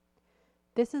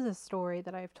This is a story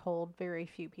that I've told very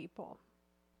few people.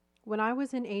 When I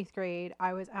was in eighth grade,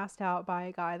 I was asked out by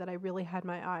a guy that I really had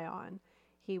my eye on.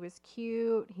 He was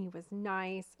cute, he was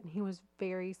nice, and he was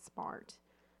very smart.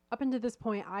 Up until this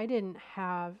point, I didn't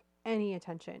have any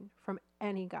attention from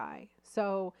any guy.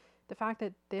 So the fact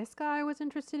that this guy was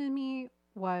interested in me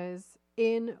was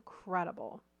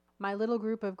incredible. My little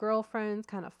group of girlfriends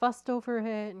kind of fussed over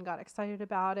it and got excited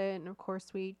about it. And of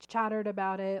course, we chattered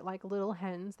about it like little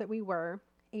hens that we were.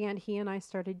 And he and I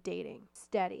started dating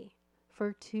steady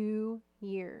for 2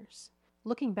 years.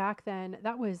 Looking back then,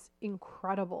 that was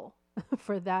incredible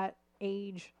for that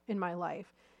age in my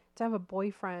life to have a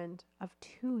boyfriend of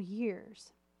 2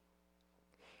 years.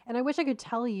 And I wish I could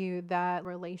tell you that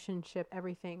relationship,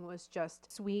 everything was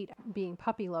just sweet, being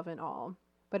puppy love and all,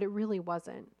 but it really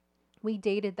wasn't. We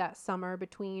dated that summer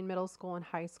between middle school and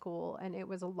high school, and it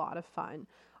was a lot of fun.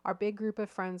 Our big group of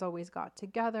friends always got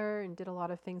together and did a lot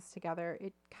of things together.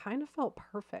 It kind of felt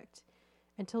perfect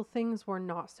until things were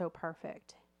not so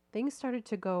perfect. Things started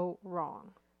to go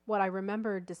wrong. What I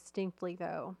remember distinctly,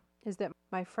 though, is that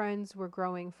my friends were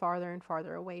growing farther and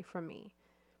farther away from me.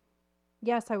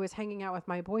 Yes, I was hanging out with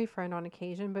my boyfriend on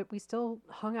occasion, but we still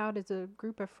hung out as a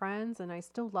group of friends, and I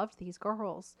still loved these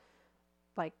girls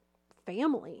like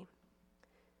family.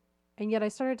 And yet I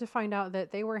started to find out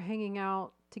that they were hanging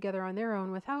out together on their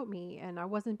own without me, and I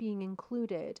wasn't being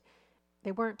included.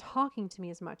 They weren't talking to me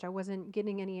as much. I wasn't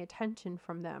getting any attention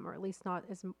from them, or at least not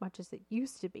as much as it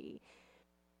used to be.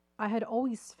 I had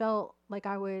always felt like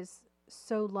I was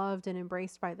so loved and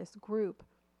embraced by this group.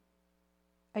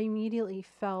 I immediately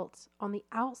felt on the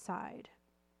outside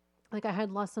like I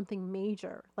had lost something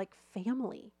major, like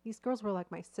family. These girls were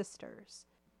like my sisters.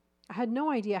 I had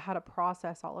no idea how to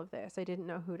process all of this. I didn't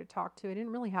know who to talk to. I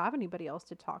didn't really have anybody else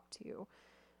to talk to,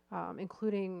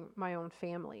 including my own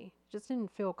family. Just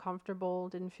didn't feel comfortable,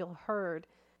 didn't feel heard.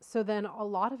 So then a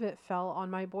lot of it fell on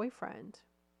my boyfriend.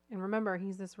 And remember,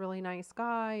 he's this really nice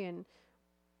guy, and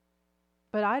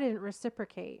but I didn't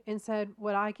reciprocate. Instead,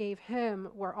 what I gave him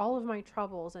were all of my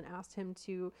troubles and asked him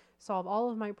to solve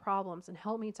all of my problems and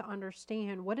help me to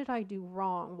understand, what did I do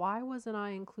wrong? Why wasn't I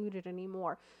included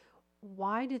anymore?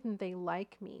 Why didn't they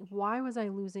like me? Why was I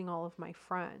losing all of my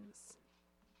friends?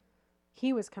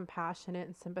 He was compassionate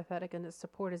and sympathetic and as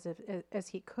supportive as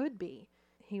he could be.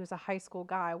 He was a high school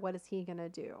guy. What is he going to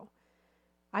do?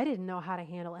 I didn't know how to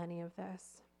handle any of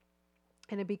this.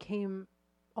 And it became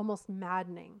almost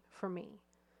maddening for me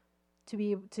to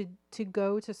be to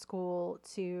go to school,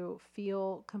 to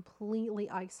feel completely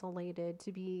isolated,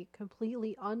 to be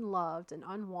completely unloved and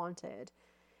unwanted.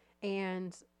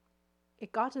 And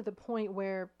it got to the point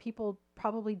where people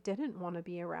probably didn't want to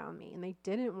be around me and they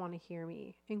didn't want to hear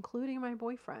me, including my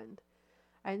boyfriend.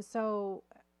 And so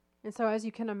as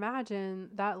you can imagine,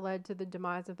 that led to the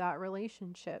demise of that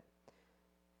relationship.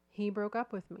 He broke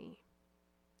up with me.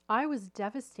 I was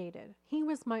devastated. He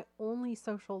was my only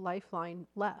social lifeline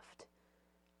left.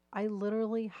 I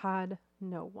literally had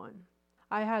no one.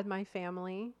 I had my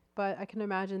family, but I can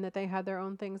imagine that they had their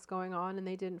own things going on and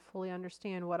they didn't fully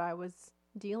understand what I was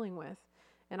dealing with.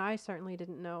 And I certainly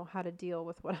didn't know how to deal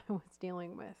with what I was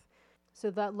dealing with. So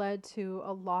that led to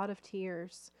a lot of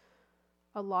tears,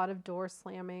 a lot of door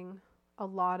slamming, a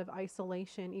lot of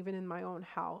isolation, even in my own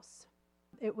house.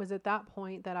 It was at that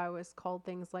point that I was called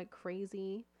things like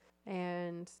crazy,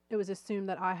 and it was assumed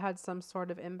that I had some sort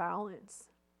of imbalance.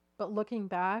 But looking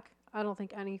back, I don't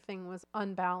think anything was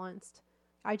unbalanced.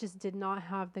 I just did not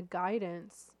have the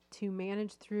guidance to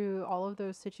manage through all of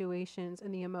those situations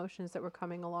and the emotions that were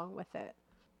coming along with it.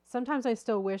 Sometimes I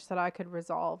still wish that I could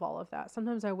resolve all of that.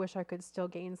 Sometimes I wish I could still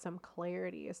gain some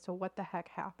clarity as to what the heck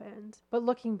happened. But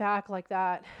looking back like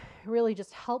that really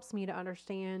just helps me to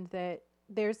understand that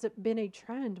there's been a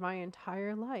trend my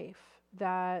entire life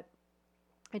that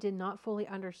I did not fully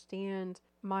understand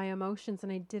my emotions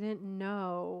and I didn't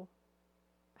know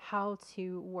how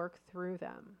to work through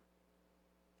them.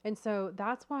 And so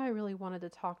that's why I really wanted to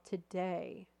talk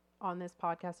today on this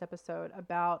podcast episode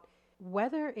about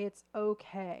whether it's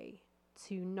okay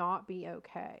to not be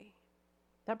okay.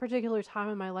 That particular time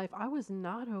in my life, I was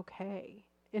not okay.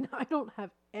 And I don't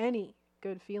have any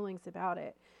good feelings about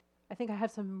it. I think I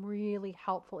have some really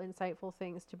helpful, insightful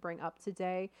things to bring up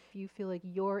today if you feel like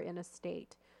you're in a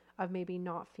state of maybe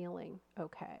not feeling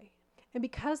okay. And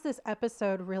because this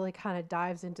episode really kind of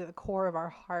dives into the core of our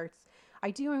hearts, I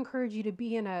do encourage you to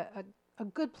be in a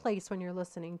good place when you're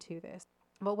listening to this.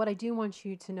 But what I do want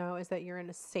you to know is that you're in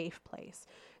a safe place.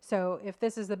 So if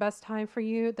this is the best time for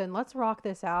you, then let's rock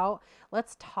this out.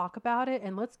 Let's talk about it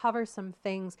and let's cover some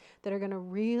things that are going to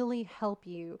really help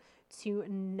you to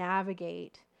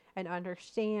navigate and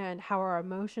understand how our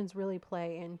emotions really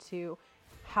play into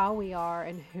how we are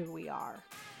and who we are.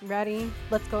 Ready?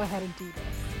 Let's go ahead and do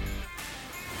this.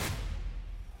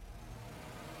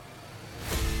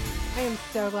 I am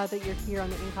so glad that you're here on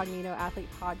the Incognito Athlete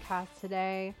Podcast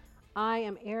today. I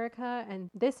am Erica, and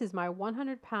this is my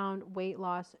 100-pound weight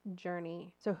loss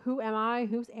journey. So who am I?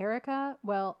 Who's Erica?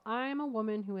 Well, I'm a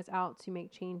woman who is out to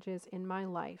make changes in my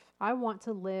life. I want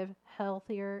to live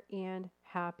healthier and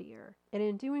happier. And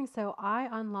in doing so, I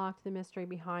unlocked the mystery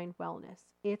behind wellness.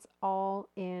 It's all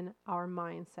in our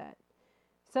mindset.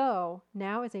 So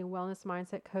now, as a wellness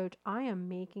mindset coach, I am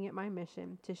making it my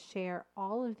mission to share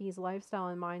all of these lifestyle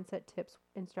and mindset tips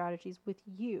and strategies with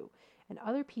you and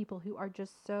other people who are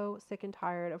just so sick and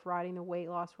tired of riding the weight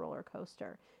loss roller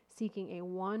coaster, seeking a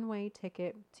one-way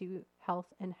ticket to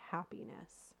health and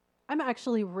happiness. I'm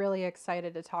actually really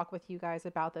excited to talk with you guys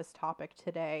about this topic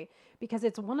today because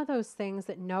it's one of those things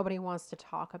that nobody wants to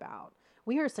talk about.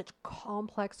 We are such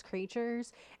complex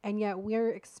creatures, and yet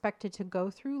we're expected to go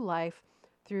through life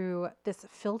through this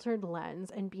filtered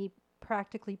lens and be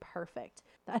practically perfect.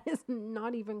 That is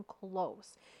not even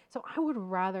close. So I would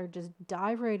rather just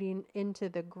dive right into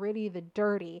the gritty, the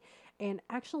dirty, and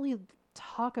actually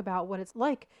talk about what it's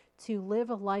like to live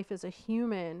a life as a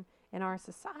human in our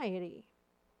society.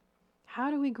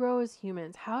 How do we grow as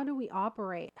humans? How do we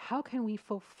operate? How can we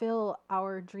fulfill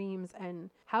our dreams? And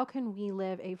how can we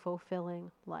live a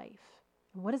fulfilling life?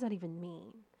 And what does that even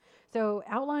mean? So,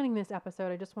 outlining this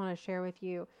episode, I just want to share with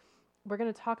you, we're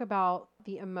going to talk about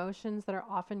the emotions that are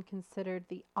often considered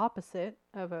the opposite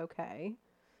of okay.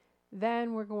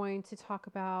 Then we're going to talk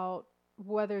about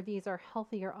whether these are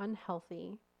healthy or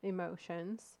unhealthy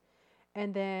emotions.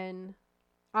 And then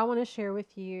I want to share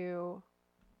with you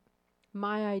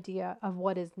my idea of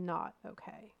what is not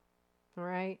okay. All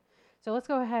right. So let's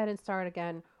go ahead and start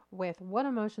again with what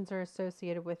emotions are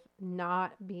associated with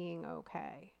not being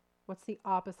okay. What's the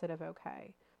opposite of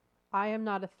okay? I am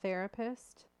not a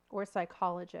therapist or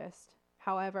psychologist.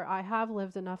 However, I have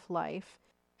lived enough life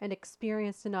and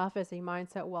experienced enough as a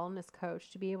mindset wellness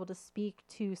coach to be able to speak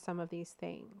to some of these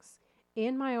things.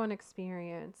 In my own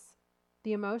experience,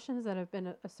 the emotions that have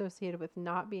been associated with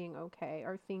not being okay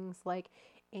are things like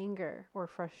anger or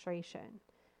frustration.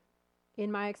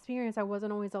 In my experience, I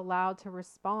wasn't always allowed to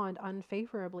respond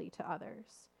unfavorably to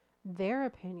others. Their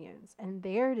opinions and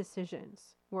their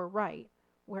decisions were right,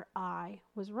 where I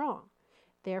was wrong,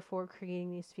 therefore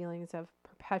creating these feelings of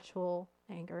perpetual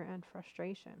anger and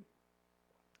frustration.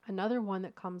 Another one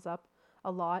that comes up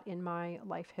a lot in my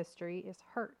life history is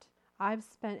hurt. I've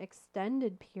spent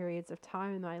extended periods of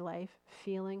time in my life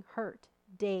feeling hurt,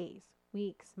 days,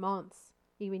 weeks, months,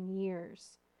 even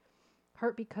years.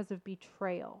 Hurt because of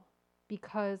betrayal,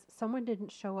 because someone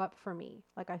didn't show up for me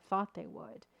like I thought they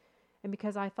would, and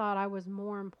because I thought I was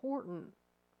more important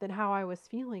than how I was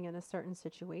feeling in a certain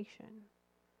situation.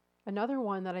 Another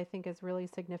one that I think is really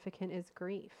significant is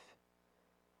grief.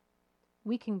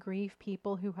 We can grieve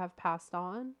people who have passed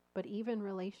on, but even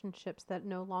relationships that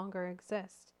no longer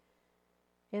exist.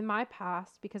 In my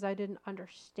past, because I didn't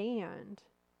understand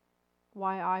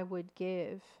why I would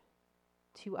give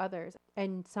to others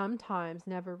and sometimes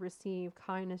never receive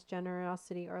kindness,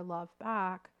 generosity, or love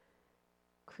back,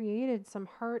 created some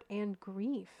hurt and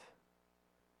grief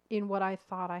in what I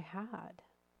thought I had.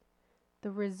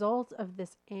 The result of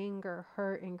this anger,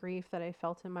 hurt, and grief that I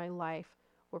felt in my life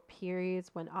were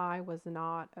periods when I was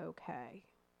not okay.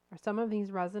 Are some of these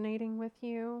resonating with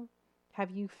you? Have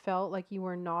you felt like you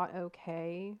were not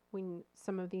okay when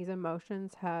some of these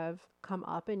emotions have come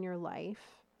up in your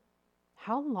life?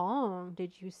 How long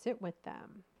did you sit with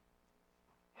them?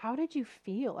 How did you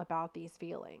feel about these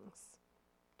feelings?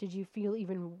 Did you feel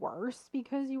even worse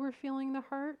because you were feeling the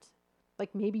hurt?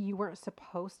 Like maybe you weren't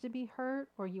supposed to be hurt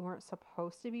or you weren't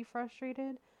supposed to be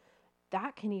frustrated?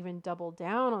 That can even double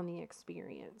down on the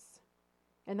experience.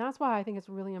 And that's why I think it's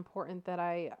really important that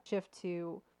I shift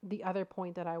to the other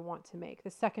point that I want to make,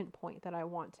 the second point that I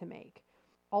want to make.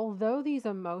 Although these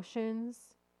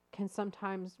emotions can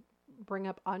sometimes bring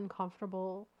up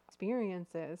uncomfortable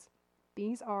experiences,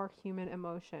 these are human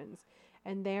emotions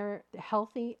and they're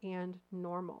healthy and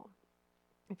normal.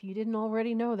 If you didn't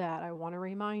already know that, I want to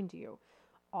remind you,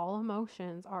 all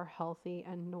emotions are healthy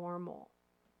and normal.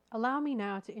 Allow me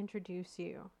now to introduce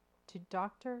you to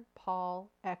Dr.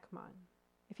 Paul Ekman.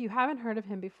 If you haven't heard of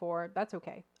him before, that's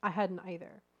okay. I hadn't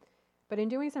either. But in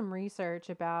doing some research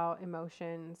about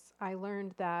emotions, I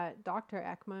learned that Dr.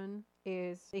 Ekman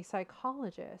is a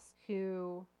psychologist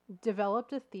who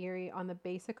developed a theory on the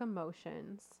basic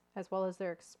emotions as well as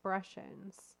their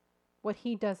expressions. What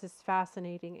he does is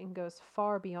fascinating and goes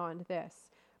far beyond this.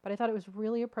 but I thought it was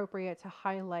really appropriate to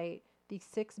highlight the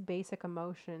 6 basic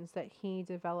emotions that he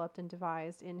developed and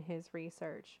devised in his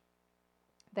research.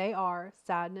 They are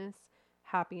sadness,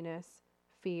 happiness,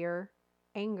 fear,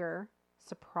 anger,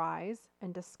 surprise,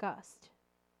 and disgust.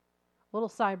 Little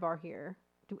sidebar here.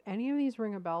 Do any of these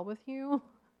ring a bell with you?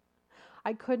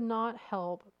 I could not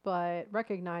help but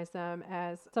recognize them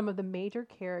as some of the major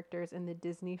characters in the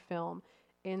Disney film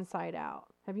Inside Out.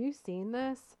 Have you seen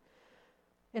this?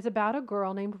 It's about a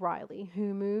girl named Riley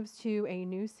who moves to a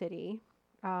new city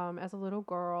as a little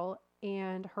girl,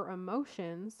 and her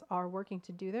emotions are working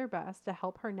to do their best to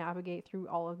help her navigate through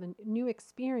all of the new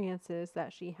experiences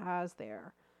that she has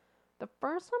there. The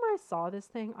first time I saw this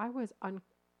thing, I was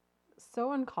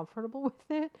so uncomfortable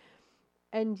with it.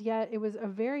 And yet it was a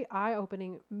very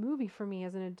eye-opening movie for me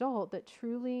as an adult that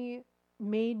truly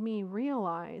made me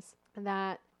realize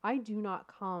that I do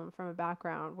not come from a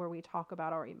background where we talk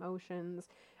about our emotions,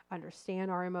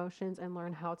 understand our emotions, and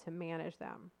learn how to manage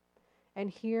them. And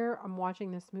here I'm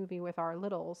watching this movie with our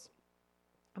littles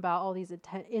about all these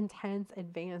intense,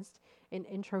 advanced, and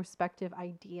introspective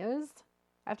ideas.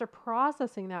 After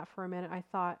processing that for a minute, I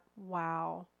thought,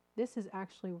 wow, this is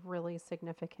actually really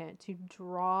significant to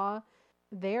draw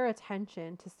their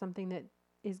attention to something that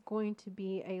is going to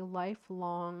be a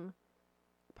lifelong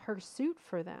pursuit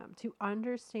for them, to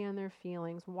understand their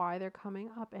feelings, why they're coming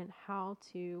up, and how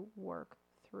to work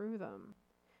through them.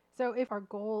 So if our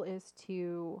goal is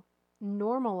to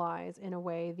normalize in a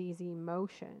way these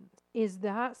emotions, is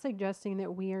that suggesting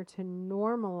that we are to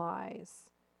normalize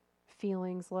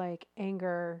feelings like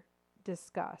anger,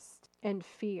 disgust, and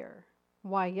fear?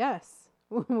 Why, yes,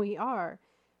 we are,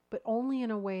 but only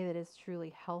in a way that is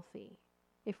truly healthy.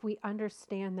 If we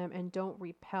understand them and don't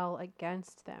repel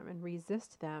against them and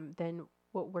resist them, then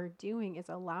what we're doing is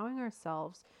allowing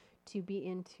ourselves to be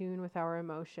in tune with our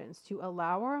emotions, to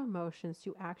allow our emotions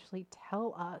to actually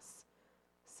tell us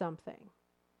something.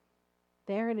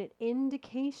 They're an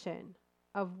indication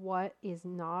of what is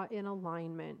not in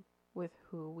alignment with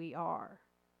who we are.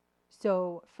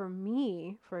 So for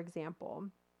me, for example,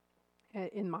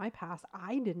 in my past,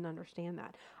 I didn't understand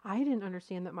that. I didn't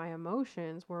understand that my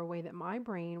emotions were a way that my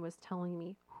brain was telling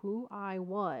me who I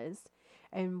was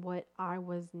and what I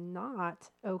was not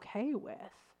okay with.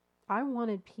 I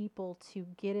wanted people to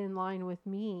get in line with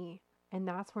me, and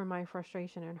that's where my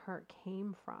frustration and hurt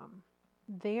came from.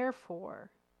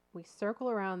 Therefore, we circle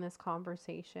around this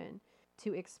conversation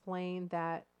to explain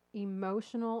that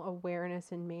emotional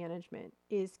awareness and management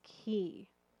is key.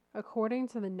 According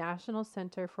to the National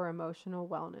Center for Emotional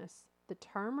Wellness, the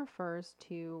term refers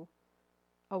to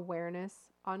awareness,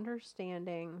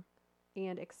 understanding,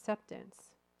 and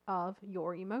acceptance of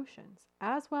your emotions,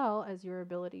 as well as your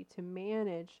ability to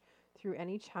manage through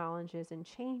any challenges and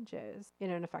changes in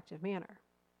an effective manner.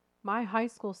 My high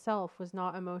school self was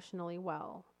not emotionally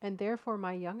well, and therefore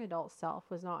my young adult self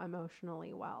was not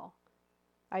emotionally well.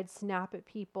 I'd snap at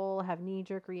people, have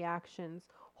knee-jerk reactions,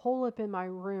 hole up in my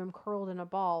room, curled in a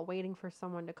ball, waiting for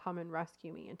someone to come and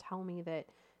rescue me and tell me that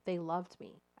they loved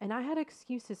me. And I had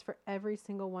excuses for every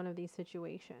single one of these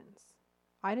situations.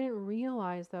 I didn't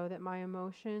realize, though, that my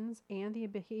emotions and the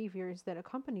behaviors that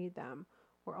accompanied them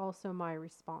were also my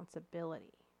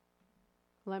responsibility.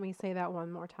 Let me say that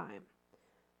one more time.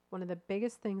 One of the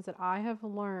biggest things that I have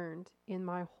learned in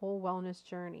my whole wellness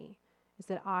journey is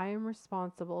that I am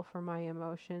responsible for my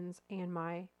emotions and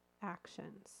my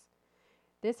actions.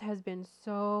 This has been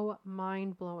so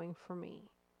mind-blowing for me.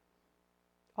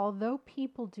 Although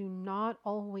people do not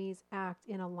always act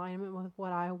in alignment with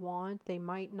what I want, they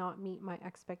might not meet my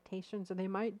expectations, or they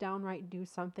might downright do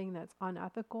something that's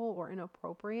unethical or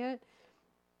inappropriate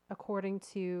according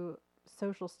to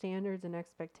social standards and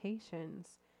expectations.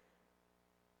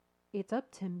 It's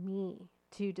up to me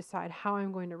to decide how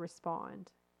I'm going to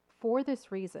respond. For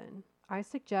this reason, I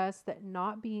suggest that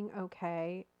not being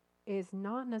okay is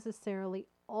not necessarily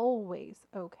always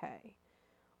okay,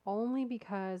 only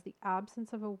because the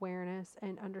absence of awareness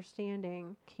and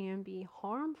understanding can be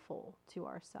harmful to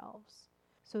ourselves.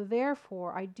 So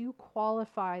therefore, I do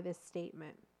qualify this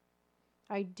statement.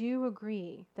 I do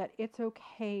agree that it's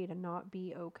okay to not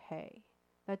be okay.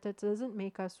 That doesn't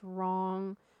make us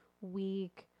wrong,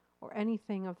 weak, or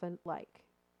anything of the like.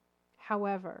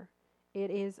 However,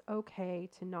 it is okay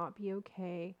to not be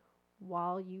okay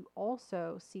while you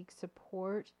also seek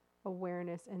support,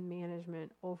 awareness, and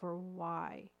management over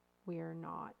why we are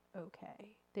not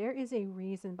okay. There is a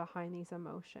reason behind these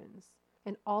emotions,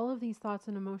 and all of these thoughts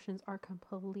and emotions are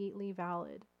completely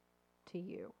valid to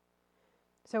you.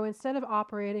 So instead of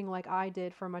operating like I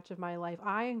did for much of my life,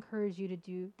 I encourage you to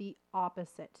do the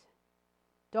opposite.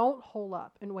 Don't hole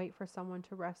up and wait for someone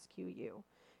to rescue you.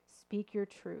 Speak your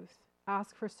truth.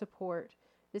 Ask for support.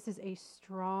 This is a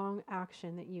strong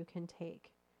action that you can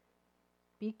take.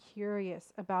 Be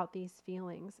curious about these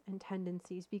feelings and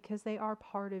tendencies because they are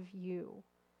part of you.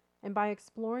 And by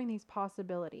exploring these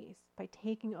possibilities, by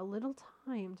taking a little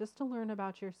time just to learn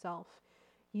about yourself,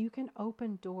 you can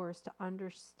open doors to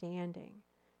understanding,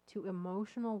 to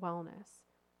emotional wellness,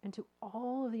 and to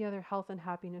all of the other health and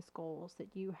happiness goals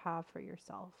that you have for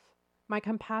yourself. My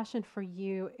compassion for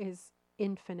you is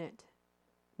infinite.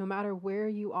 No matter where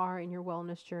you are in your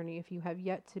wellness journey, if you have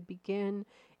yet to begin,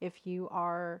 if you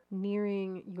are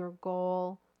nearing your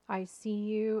goal, I see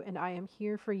you and I am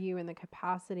here for you in the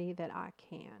capacity that I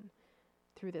can.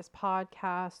 Through this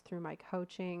podcast, through my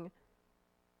coaching.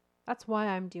 That's why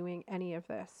I'm doing any of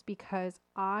this, because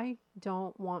I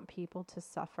don't want people to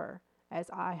suffer as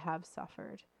I have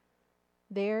suffered.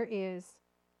 There is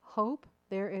hope,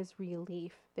 there is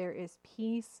relief, there is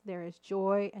peace, there is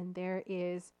joy, and there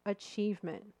is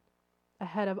achievement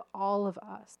ahead of all of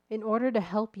us. In order to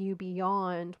help you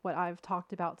beyond what I've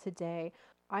talked about today,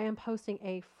 I am posting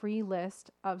a free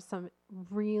list of some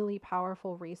really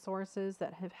powerful resources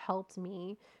that have helped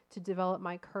me to develop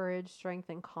my courage, strength,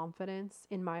 and confidence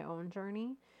in my own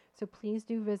journey. So please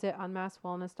do visit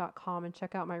unmaskedwellness.com and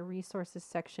check out my resources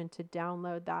section to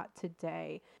download that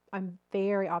today. I'm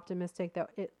very optimistic that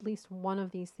at least one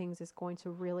of these things is going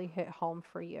to really hit home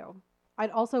for you.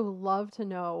 I'd also love to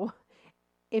know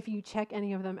if you check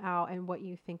any of them out and what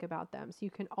you think about them. So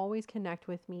you can always connect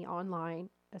with me online,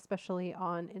 especially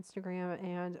on Instagram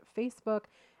and Facebook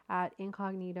at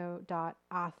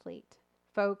incognito.athlete.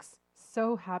 Folks,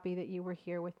 so happy that you were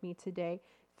here with me today.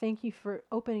 Thank you for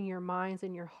opening your minds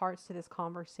and your hearts to this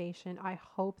conversation. I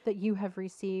hope that you have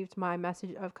received my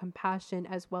message of compassion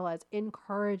as well as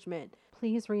encouragement.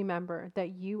 Please remember that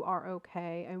you are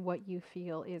okay and what you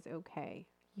feel is okay.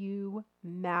 You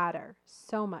matter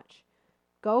so much.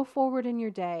 Go forward in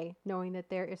your day knowing that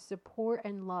there is support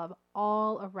and love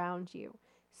all around you.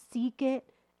 Seek it,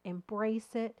 embrace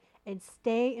it, and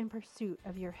stay in pursuit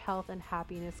of your health and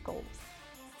happiness goals.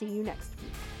 See you next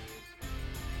week.